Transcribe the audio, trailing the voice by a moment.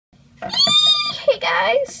Hey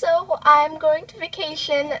guys, so I'm going to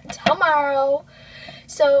vacation tomorrow,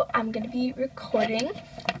 so I'm gonna be recording.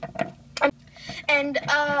 And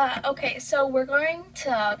okay, so we're going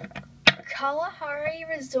to Kalahari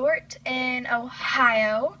Resort in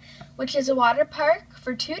Ohio, which is a water park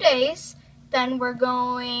for 2 days. Then we're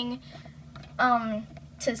going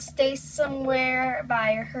to stay somewhere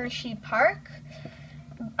by Hershey Park.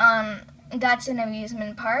 That's an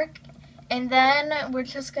amusement park. And then we're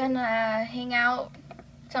just gonna hang out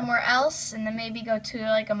somewhere else and then maybe go to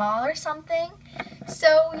like a mall or something.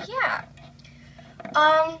 So yeah.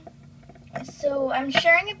 So I'm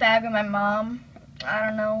sharing a bag with my mom. I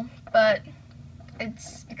don't know, but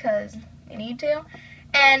it's because I need to.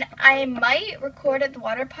 And I might record at the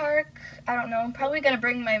water park. I don't know. I'm probably gonna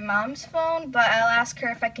bring my mom's phone, but I'll ask her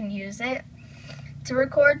if I can use it to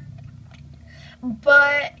record.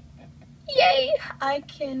 But yay! I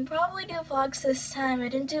can probably do vlogs this time. I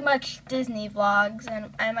didn't do much Disney vlogs,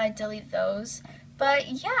 and I might delete those.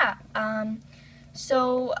 But yeah,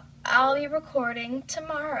 so I'll be recording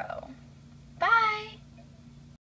tomorrow.